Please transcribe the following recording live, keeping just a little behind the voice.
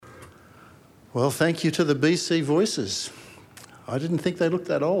Well, thank you to the BC Voices. I didn't think they looked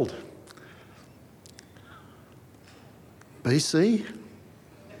that old. BC?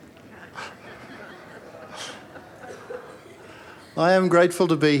 I am grateful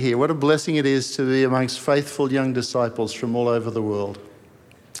to be here. What a blessing it is to be amongst faithful young disciples from all over the world.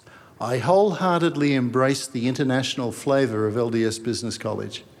 I wholeheartedly embrace the international flavour of LDS Business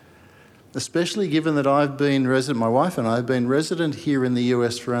College, especially given that my wife and I have been resident here in the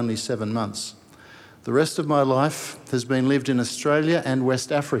US for only 7 months. The rest of my life has been lived in Australia and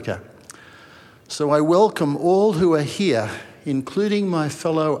West Africa. So I welcome all who are here, including my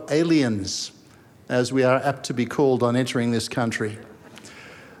fellow aliens, as we are apt to be called on entering this country.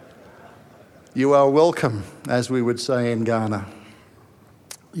 You are welcome, as we would say in Ghana.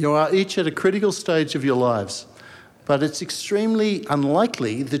 You are each at a critical stage of your lives, but it's extremely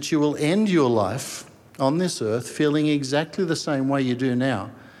unlikely that you will end your life on this earth feeling exactly the same way you do now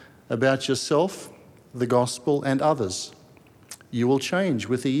about yourself, the gospel, and others. You will change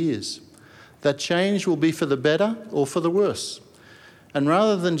with the years. That change will be for the better or for the worse. And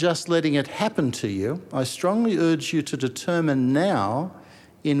rather than just letting it happen to you, I strongly urge you to determine now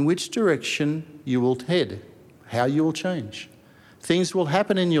in which direction you will head, how you will change. Things will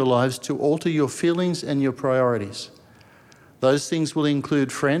happen in your lives to alter your feelings and your priorities. Those things will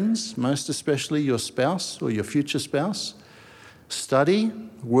include friends, most especially your spouse or your future spouse, study,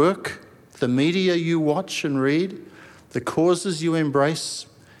 work, the media you watch and read, the causes you embrace,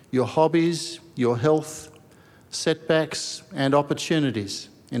 your hobbies, your health, setbacks, and opportunities.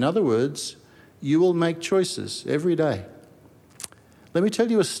 In other words, you will make choices every day. Let me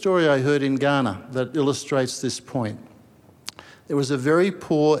tell you a story I heard in Ghana that illustrates this point. There was a very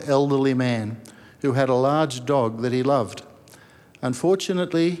poor elderly man who had a large dog that he loved.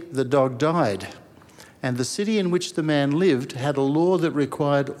 Unfortunately, the dog died, and the city in which the man lived had a law that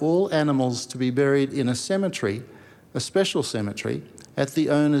required all animals to be buried in a cemetery, a special cemetery, at the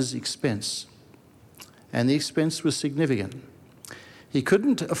owner's expense. And the expense was significant. He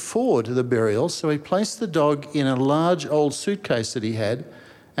couldn't afford the burial, so he placed the dog in a large old suitcase that he had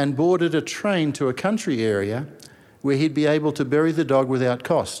and boarded a train to a country area where he'd be able to bury the dog without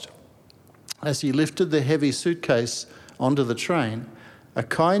cost. As he lifted the heavy suitcase onto the train, a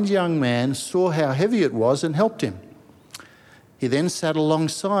kind young man saw how heavy it was and helped him. He then sat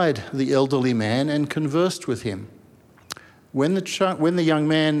alongside the elderly man and conversed with him. When the young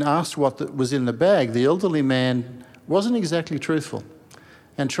man asked what was in the bag, the elderly man wasn't exactly truthful,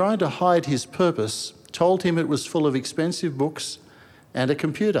 and trying to hide his purpose, told him it was full of expensive books and a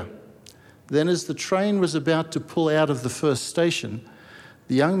computer. Then as the train was about to pull out of the first station,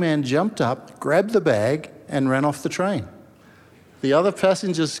 the young man jumped up, grabbed the bag, and ran off the train. The other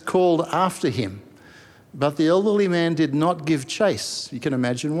passengers called after him, but the elderly man did not give chase. You can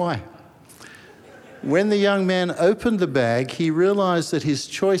imagine why. When the young man opened the bag, he realised that his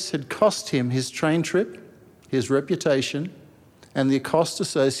choice had cost him his train trip, his reputation, and the cost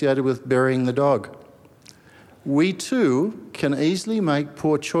associated with burying the dog. We too can easily make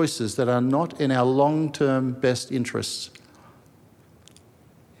poor choices that are not in our long-term best interests.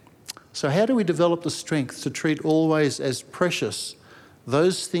 So how do we develop the strength to treat always as precious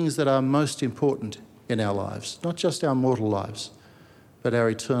those things that are most important in our lives, not just our mortal lives, but our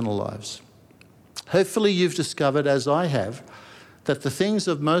eternal lives? Hopefully you've discovered, as I have, that the things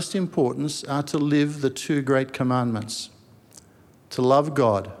of most importance are to live the 2 great commandments: to love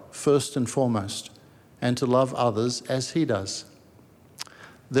God first and foremost, and to love others as He does.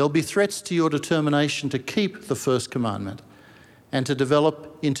 There'll be threats to your determination to keep the first commandment and to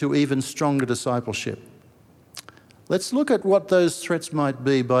develop into even stronger discipleship. Let's look at what those threats might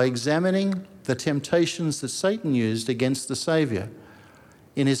be by examining the temptations that Satan used against the Saviour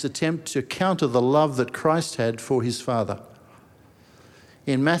in his attempt to counter the love that Christ had for his Father.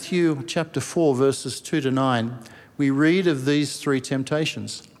 In Matthew chapter 4, verses 2 to 9, we read of these 3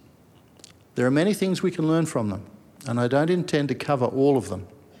 temptations. There are many things we can learn from them, and I don't intend to cover all of them.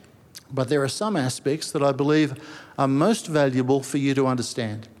 But there are some aspects that I believe are most valuable for you to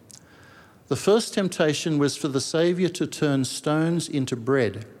understand. The first temptation was for the Saviour to turn stones into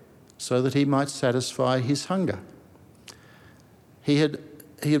bread so that he might satisfy his hunger. He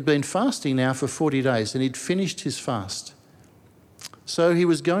had been fasting now for 40 days and he'd finished his fast. So he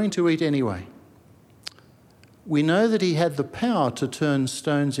was going to eat anyway. We know that he had the power to turn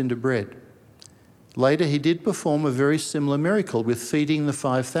stones into bread. Later, he did perform a very similar miracle with feeding the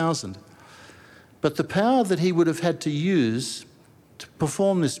 5,000. But the power that he would have had to use to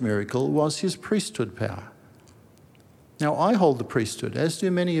perform this miracle was his priesthood power. Now, I hold the priesthood, as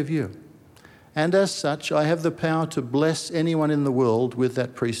do many of you. And as such, I have the power to bless anyone in the world with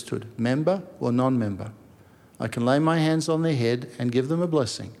that priesthood, member or non-member. I can lay my hands on their head and give them a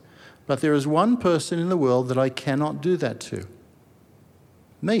blessing. But there is one person in the world that I cannot do that to.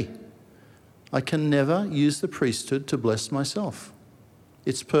 Me. I can never use the priesthood to bless myself.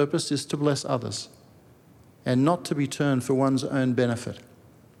 Its purpose is to bless others and not to be turned for one's own benefit.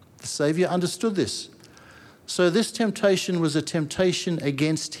 The Saviour understood this. So this temptation was a temptation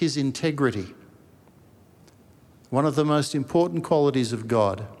against his integrity, one of the most important qualities of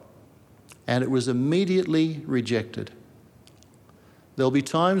God, and it was immediately rejected. There'll be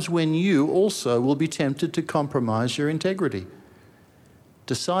times when you also will be tempted to compromise your integrity.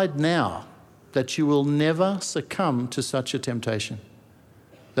 Decide now that you will never succumb to such a temptation,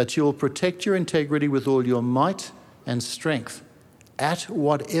 that you will protect your integrity with all your might and strength at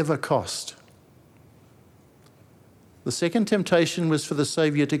whatever cost. The second temptation was for the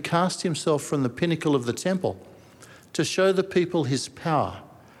Saviour to cast himself from the pinnacle of the temple, to show the people his power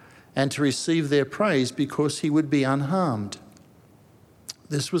and to receive their praise because he would be unharmed.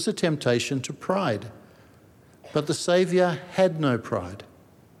 This was a temptation to pride, but the Saviour had no pride.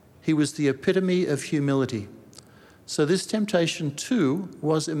 He was the epitome of humility. So this temptation too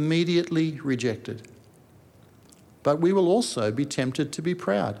was immediately rejected. But we will also be tempted to be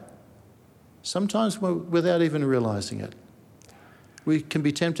proud, sometimes without even realising it. We can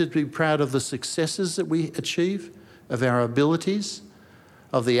be tempted to be proud of the successes that we achieve, of our abilities,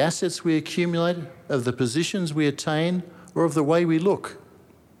 of the assets we accumulate, of the positions we attain, or of the way we look.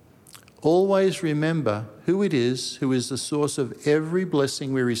 Always remember who it is who is the source of every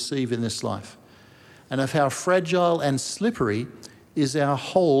blessing we receive in this life, and of how fragile and slippery is our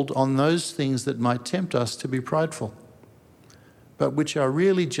hold on those things that might tempt us to be prideful, but which are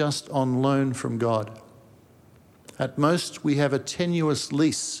really just on loan from God. At most, we have a tenuous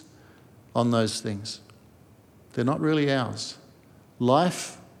lease on those things. They're not really ours.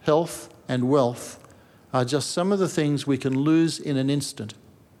 Life, health, and wealth are just some of the things we can lose in an instant.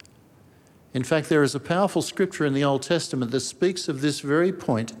 In fact, there is a powerful scripture in the Old Testament that speaks of this very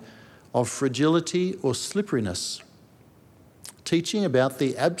point of fragility or slipperiness, teaching about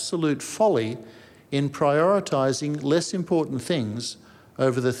the absolute folly in prioritising less important things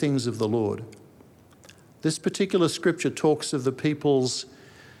over the things of the Lord. This particular scripture talks of the people's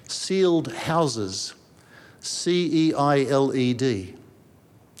sealed houses, C-E-I-L-E-D.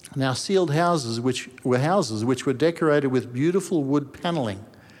 Now, sealed houses which were decorated with beautiful wood panelling.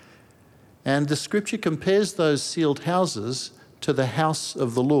 And the scripture compares those sealed houses to the house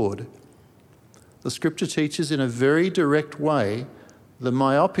of the Lord. The scripture teaches in a very direct way the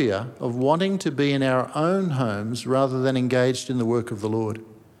myopia of wanting to be in our own homes rather than engaged in the work of the Lord.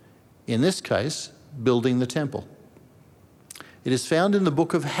 In this case, building the temple. It is found in the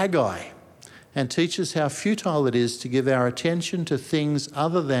book of Haggai and teaches how futile it is to give our attention to things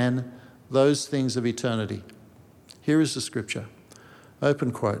other than those things of eternity. Here is the scripture.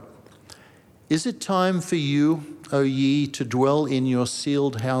 Open quote. Is it time for you, O ye, to dwell in your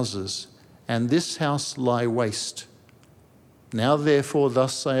sealed houses, and this house lie waste? Now therefore,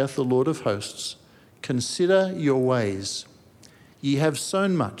 thus saith the Lord of hosts, consider your ways. Ye have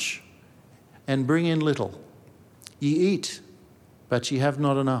sown much, and bring in little. Ye eat, but ye have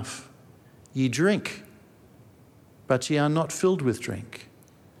not enough. Ye drink, but ye are not filled with drink.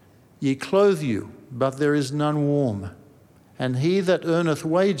 Ye clothe you, but there is none warm. And he that earneth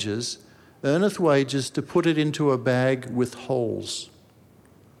wages to put it into a bag with holes.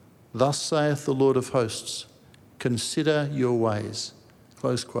 Thus saith the Lord of hosts, consider your ways.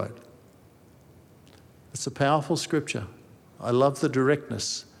 Close quote. It's a powerful scripture. I love the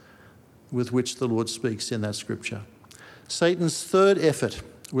directness with which the Lord speaks in that scripture. Satan's third effort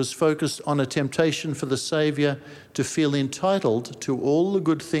was focused on a temptation for the Saviour to feel entitled to all the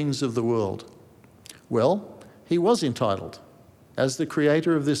good things of the world. Well, he was entitled as the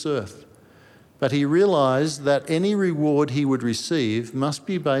creator of this earth, but he realised that any reward he would receive must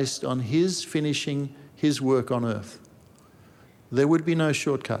be based on his finishing his work on earth. There would be no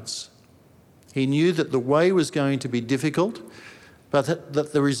shortcuts. He knew that the way was going to be difficult, but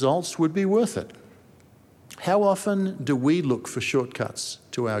that the results would be worth it. How often do we look for shortcuts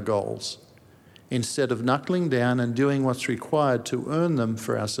to our goals instead of knuckling down and doing what's required to earn them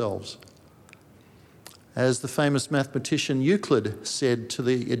for ourselves? As the famous mathematician Euclid said to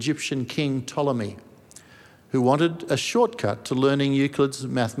the Egyptian king Ptolemy, who wanted a shortcut to learning Euclid's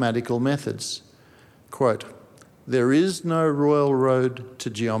mathematical methods, quote, "There is no royal road to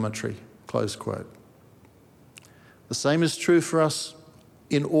geometry," close quote. The same is true for us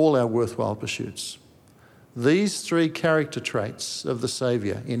in all our worthwhile pursuits. These three character traits of the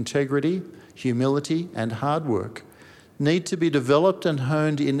Saviour, integrity, humility, and hard work, need to be developed and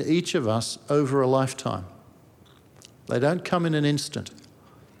honed in each of us over a lifetime. They don't come in an instant.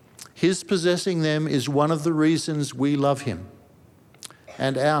 His possessing them is one of the reasons we love him,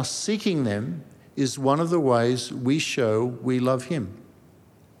 and our seeking them is one of the ways we show we love him.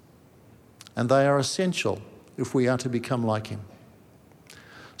 And they are essential if we are to become like him.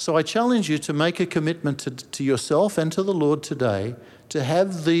 So I challenge you to make a commitment to yourself and to the Lord today to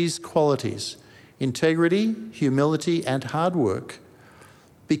have these qualities, integrity, humility, and hard work,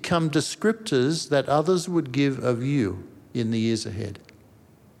 become descriptors that others would give of you in the years ahead.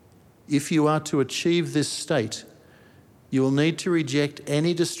 If you are to achieve this state, you will need to reject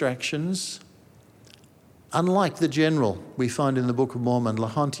any distractions, unlike the general we find in the Book of Mormon,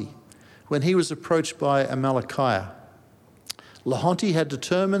 Lahonti, when he was approached by Amalickiah. Lahonti had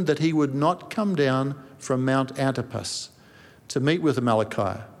determined that he would not come down from Mount Antipas to meet with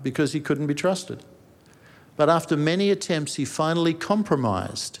Amalickiah because he couldn't be trusted. But after many attempts, he finally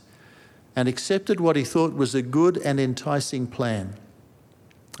compromised and accepted what he thought was a good and enticing plan.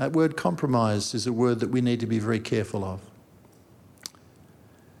 That word compromise is a word that we need to be very careful of.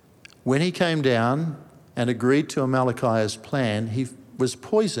 When he came down and agreed to Amalickiah's plan, he was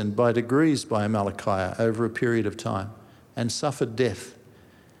poisoned by degrees by Amalickiah over a period of time and suffered death,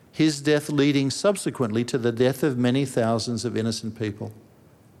 his death leading subsequently to the death of many thousands of innocent people.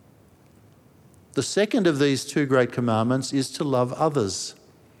 The second of these two great commandments is to love others.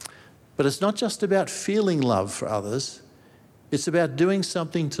 But it's not just about feeling love for others, it's about doing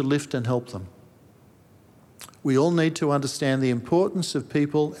something to lift and help them. We all need to understand the importance of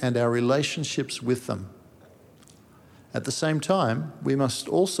people and our relationships with them. At the same time, we must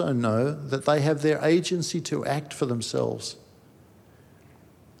also know that they have their agency to act for themselves.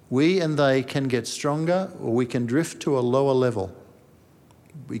 We and they can get stronger, or we can drift to a lower level.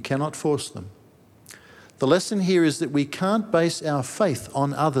 We cannot force them. The lesson here is that we can't base our faith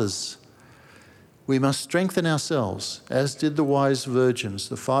on others. We must strengthen ourselves, as did the wise virgins,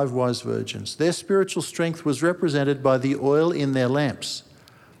 the 5 wise virgins. Their spiritual strength was represented by the oil in their lamps,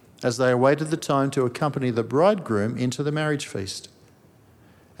 as they awaited the time to accompany the bridegroom into the marriage feast.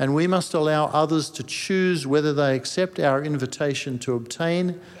 And we must allow others to choose whether they accept our invitation to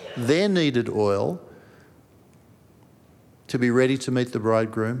obtain their needed oil to be ready to meet the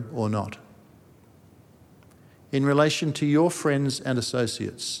bridegroom or not. In relation to your friends and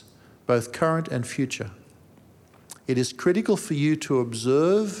associates, both current and future, it is critical for you to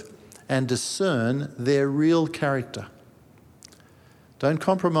observe and discern their real character. Don't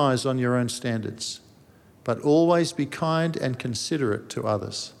compromise on your own standards, but always be kind and considerate to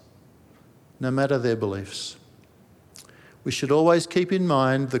others, no matter their beliefs. We should always keep in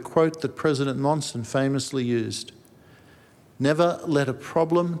mind the quote that President Monson famously used: "Never let a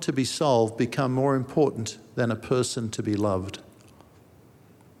problem to be solved become more important than a person to be loved."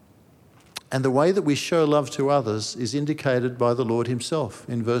 And the way that we show love to others is indicated by the Lord himself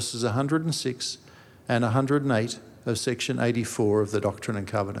in verses 106 and 108 of section 84 of the Doctrine and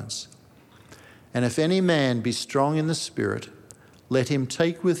Covenants. "And if any man be strong in the Spirit, let him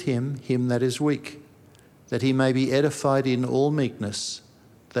take with him that is weak, that he may be edified in all meekness,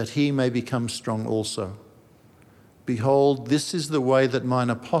 that he may become strong also. Behold, this is the way that mine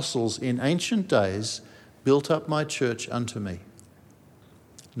apostles in ancient days built up my church unto me."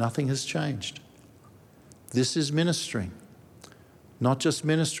 Nothing has changed. This is ministering. Not just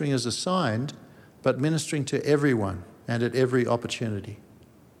ministering as assigned, but ministering to everyone and at every opportunity.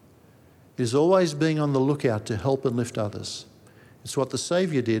 It is always being on the lookout to help and lift others. It's what the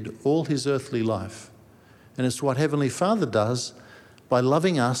Saviour did all his earthly life. And it's what Heavenly Father does by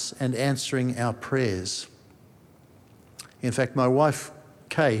loving us and answering our prayers. In fact, my wife,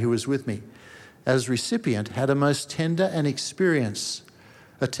 Kay, who was with me, as recipient, had a most tender experience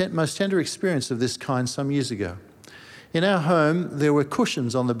of this kind some years ago. In our home, there were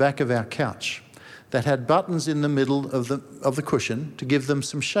cushions on the back of our couch that had buttons in the middle of the cushion to give them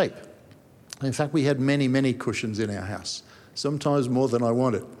some shape. In fact, we had many, many cushions in our house, sometimes more than I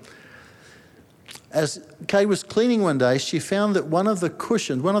wanted. As Kay was cleaning one day, she found that one of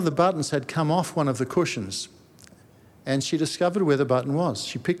the buttons had come off one of the cushions, and she discovered where the button was.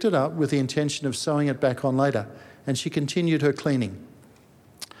 She picked it up with the intention of sewing it back on later, and she continued her cleaning.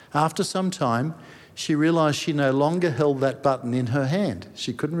 After some time, she realised she no longer held that button in her hand.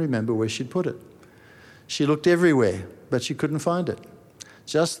 She couldn't remember where she'd put it. She looked everywhere, but she couldn't find it.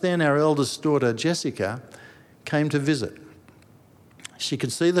 Just then, our eldest daughter, Jessica, came to visit. She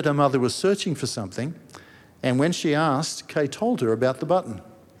could see that her mother was searching for something, and when she asked, Kay told her about the button.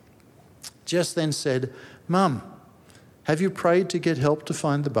 Jess then said, "Mum, have you prayed to get help to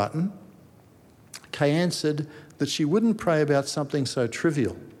find the button?" Kay answered that she wouldn't pray about something so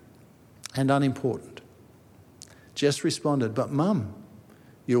trivial and unimportant. Jess responded, "But Mum,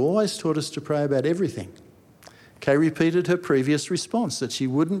 you always taught us to pray about everything." Kay repeated her previous response, that she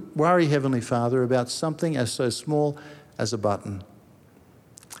wouldn't worry Heavenly Father about something as so small as a button.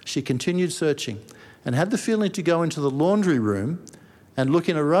 She continued searching and had the feeling to go into the laundry room and look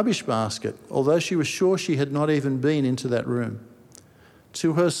in a rubbish basket, although she was sure she had not even been into that room.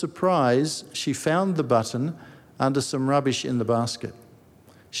 To her surprise, she found the button under some rubbish in the basket.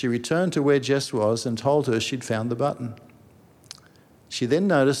 She returned to where Jess was and told her she'd found the button. She then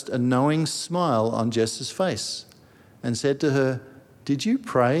noticed a knowing smile on Jess's face and said to her, "Did you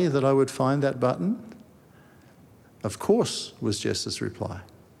pray that I would find that button?" "Of course," was Jess's reply.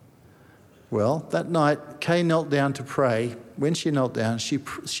 Well, that night, Kay knelt down to pray. When she knelt down, she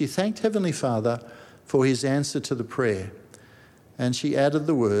thanked Heavenly Father for his answer to the prayer. And she added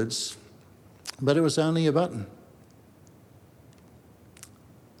the words, "But it was only a button."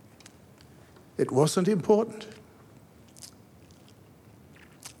 It wasn't important.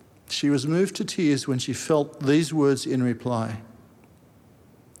 She was moved to tears when she felt these words in reply.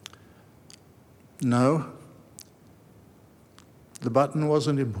 "No, the button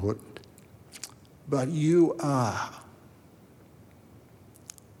wasn't important, but you are."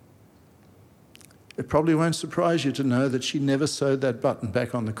 It probably won't surprise you to know that she never sewed that button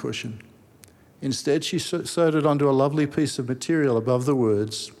back on the cushion. Instead, she sewed it onto a lovely piece of material above the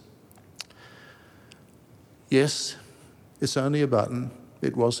words, "Yes, it's only a button.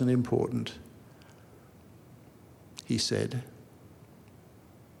 It wasn't important," I said.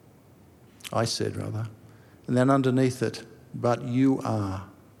 And then underneath it, "But you are,"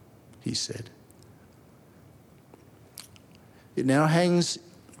 he said. It now hangs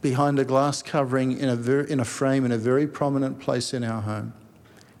behind a glass covering in a frame in a very prominent place in our home.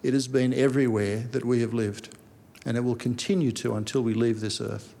 It has been everywhere that we have lived, and it will continue to until we leave this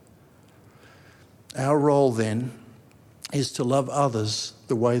earth. Our role then is to love others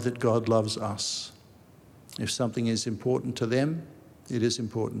the way that God loves us. If something is important to them, it is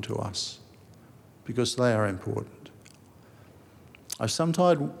important to us, because they are important. I've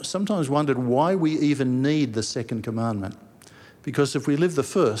sometimes wondered why we even need the second commandment. Because if we live the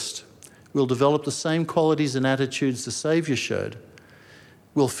first, we'll develop the same qualities and attitudes the Saviour showed.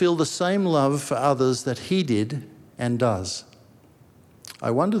 We'll feel the same love for others that he did and does. I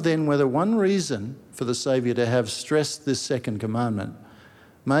wonder then whether one reason for the Saviour to have stressed this second commandment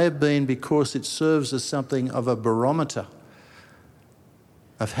may have been because it serves as something of a barometer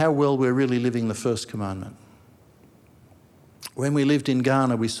of how well we're really living the first commandment. When we lived in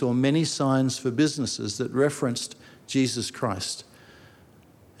Ghana, we saw many signs for businesses that referenced Jesus Christ,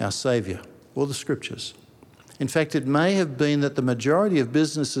 our Saviour, or the Scriptures. In fact, it may have been that the majority of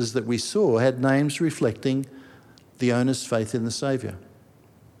businesses that we saw had names reflecting the owner's faith in the Saviour.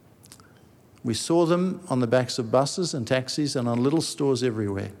 We saw them on the backs of buses and taxis and on little stores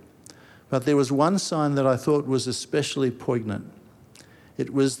everywhere. But there was one sign that I thought was especially poignant.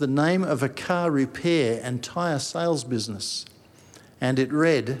 It was the name of a car repair and tyre sales business. And it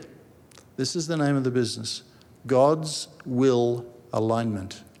read, this is the name of the business, God's Will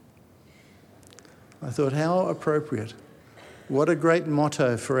Alignment. I thought, how appropriate. What a great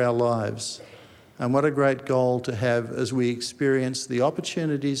motto for our lives. And what a great goal to have as we experience the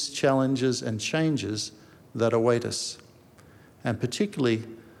opportunities, challenges, and changes that await us. And particularly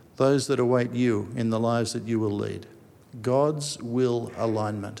those that await you in the lives that you will lead. God's will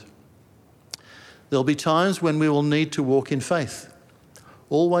alignment. There'll be times when we will need to walk in faith.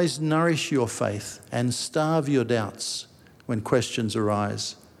 Always nourish your faith and starve your doubts when questions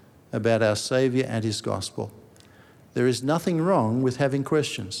arise about our Saviour and his gospel. There is nothing wrong with having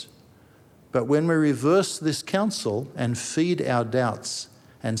questions. But when we reverse this counsel and feed our doubts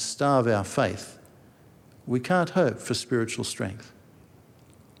and starve our faith, we can't hope for spiritual strength.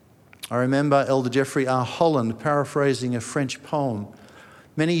 I remember Elder Jeffrey R. Holland paraphrasing a French poem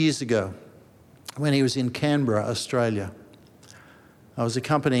many years ago when he was in Canberra, Australia. I was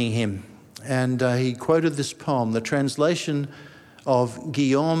accompanying him, and he quoted this poem. The translation of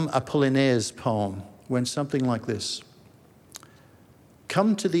Guillaume Apollinaire's poem went something like this.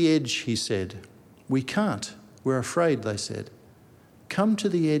 "Come to the edge," he said. "We can't. We're afraid," they said. "Come to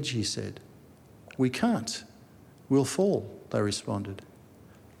the edge," he said. "We can't. We'll fall," they responded.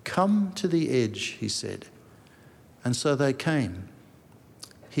 "Come to the edge," he said. And so they came.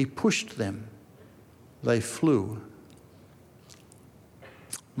 He pushed them. They flew.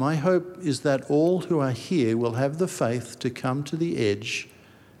 My hope is that all who are here will have the faith to come to the edge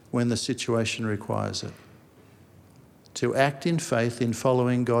when the situation requires it. to act in faith in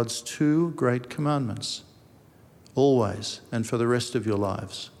following God's two great commandments, always and for the rest of your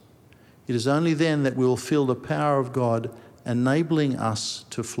lives. It is only then that we will feel the power of God enabling us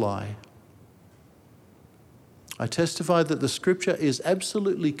to fly. I testify that the Scripture is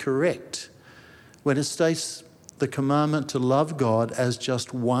absolutely correct when it states the commandment to love God as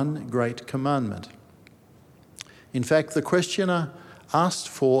just one great commandment. In fact, the questioner asked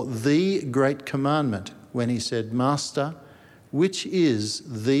for the great commandment when he said, "Master, which is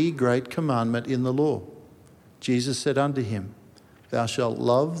the great commandment in the law?" Jesus said unto him, "Thou shalt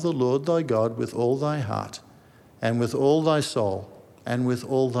love the Lord thy God with all thy heart, and with all thy soul, and with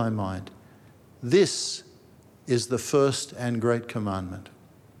all thy mind. This is the first and great commandment.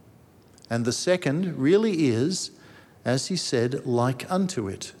 And the second really is, as he said, like unto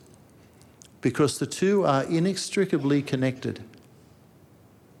it, because the two are inextricably connected,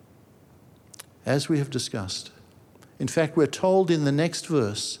 as we have discussed. In fact, we're told in the next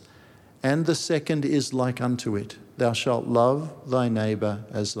verse, and the second is like unto it, thou shalt love thy neighbour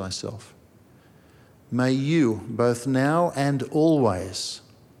as thyself. May you, both now and always,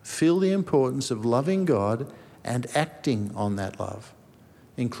 feel the importance of loving God and acting on that love,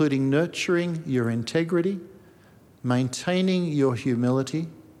 including nurturing your integrity, maintaining your humility,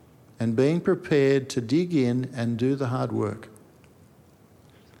 and being prepared to dig in and do the hard work.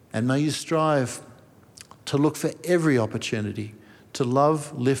 And may you strive to look for every opportunity to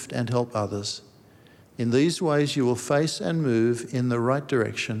love, lift, and help others. In these ways, you will face and move in the right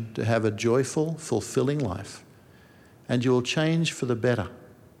direction to have a joyful, fulfilling life, and you will change for the better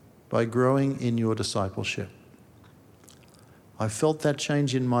by growing in your discipleship. I felt that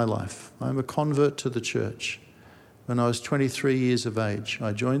change in my life. I'm a convert to the church. When I was 23 years of age,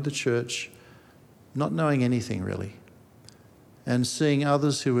 I joined the church not knowing anything really, and seeing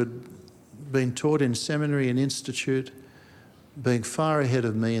others who had been taught in seminary and institute being far ahead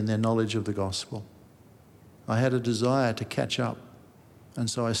of me in their knowledge of the gospel. I had a desire to catch up, and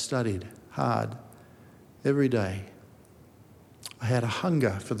so I studied hard every day. I had a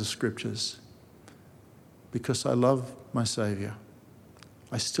hunger for the Scriptures because I love my Saviour.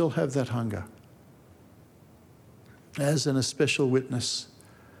 I still have that hunger. As an especial witness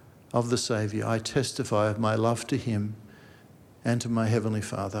of the Saviour, I testify of my love to him and to my Heavenly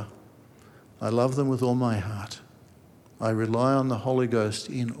Father. I love them with all my heart. I rely on the Holy Ghost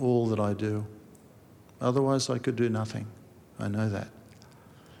in all that I do. Otherwise, I could do nothing. I know that.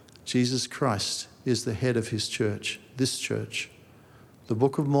 Jesus Christ is the head of his church, this church. The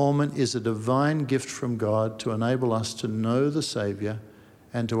Book of Mormon is a divine gift from God to enable us to know the Saviour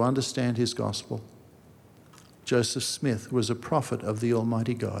and to understand his gospel. Joseph Smith was a prophet of the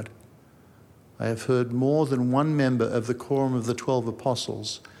Almighty God. I have heard more than one member of the Quorum of the 12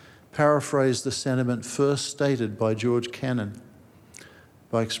 Apostles paraphrase the sentiment first stated by George Cannon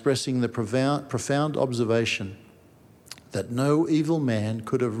by expressing the profound observation that no evil man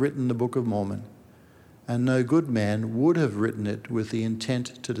could have written the Book of Mormon, and no good man would have written it with the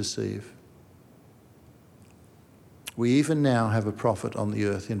intent to deceive. We even now have a prophet on the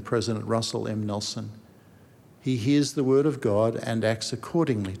earth in President Russell M. Nelson. He hears the word of God and acts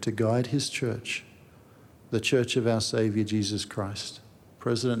accordingly to guide his church, the church of our Saviour Jesus Christ.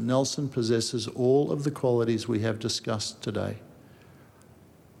 President Nelson possesses all of the qualities we have discussed today.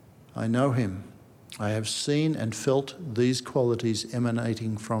 I know him. I have seen and felt these qualities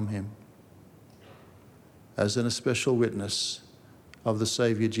emanating from him. As an especial witness of the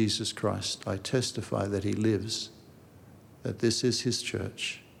Saviour Jesus Christ, I testify that he lives, that this is his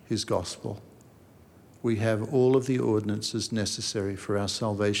church, his gospel. We have all of the ordinances necessary for our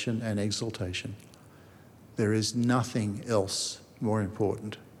salvation and exaltation. There is nothing else more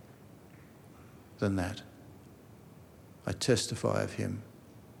important than that. I testify of him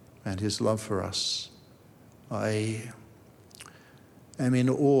and his love for us. I am in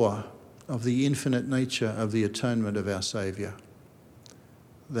awe of the infinite nature of the atonement of our Saviour,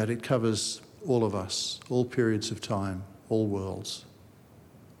 that it covers all of us, all periods of time, all worlds.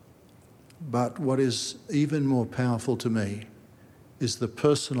 But what is even more powerful to me is the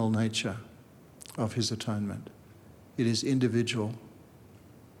personal nature of his atonement. It is individual.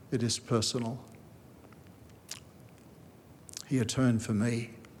 It is personal. He atoned for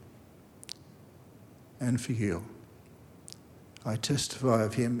me and for you. I testify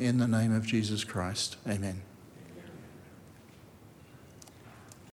of him in the name of Jesus Christ. Amen.